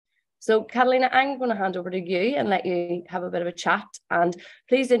So, Catalina, I'm going to hand over to you and let you have a bit of a chat. And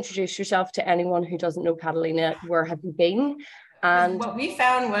please introduce yourself to anyone who doesn't know Catalina. Where have you been? And what we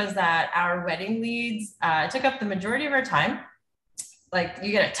found was that our wedding leads took up the majority of our time. Like,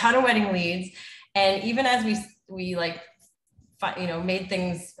 you get a ton of wedding leads, and even as we like, made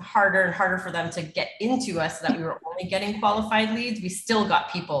things harder and harder for them to get into us, so that we were only getting qualified leads, we still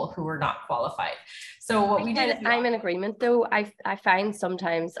got people who were not qualified. So what we did is I'm in agreement though. I find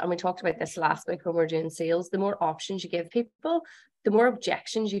sometimes, and we talked about this last week when we were doing sales, the more options you give people, the more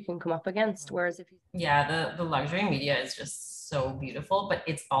objections you can come up against. Whereas if you the luxury media is just so beautiful, but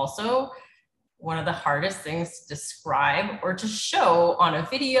it's also one of the hardest things to describe or to show on a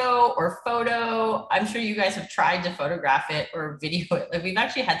video or photo. I'm sure you guys have tried to photograph it or video it. Like, we've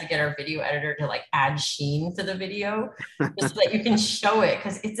actually had to get our video editor to like add sheen to the video just so that you can show it,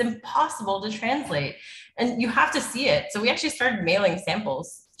 because it's impossible to translate and you have to see it. So we actually started mailing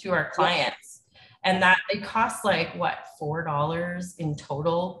samples to our clients, and that it costs like what, $4 in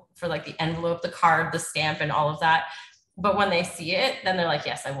total for like the envelope, the card, the stamp, and all of that. But when they see it, then they're like,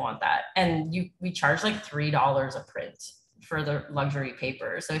 yes, I want that. And we charge like $3 a print for the luxury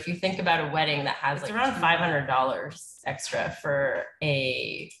paper. So if you think about a wedding that has like around $500 extra for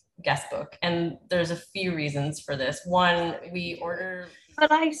a guest book. And there's a few reasons for this. One, we order.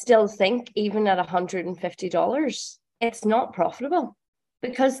 But I still think even at $150, it's not profitable,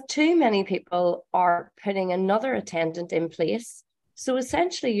 because too many people are putting another attendant in place. So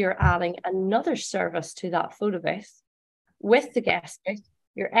essentially you're adding another service to that photo booth with the guest book,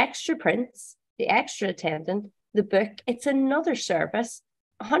 your extra prints, the extra attendant, the book. It's another service.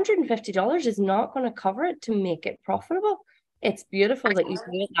 $150 is not going to cover it to make it profitable. It's beautiful that you do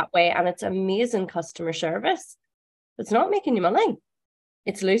it that way, and it's amazing customer service. It's not making you money.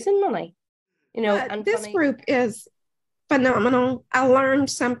 It's losing money. And this group is phenomenal. I learned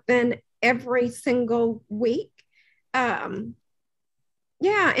something every single week. And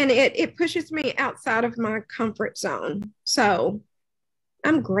it pushes me outside of my comfort zone. So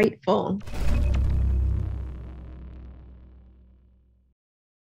I'm grateful.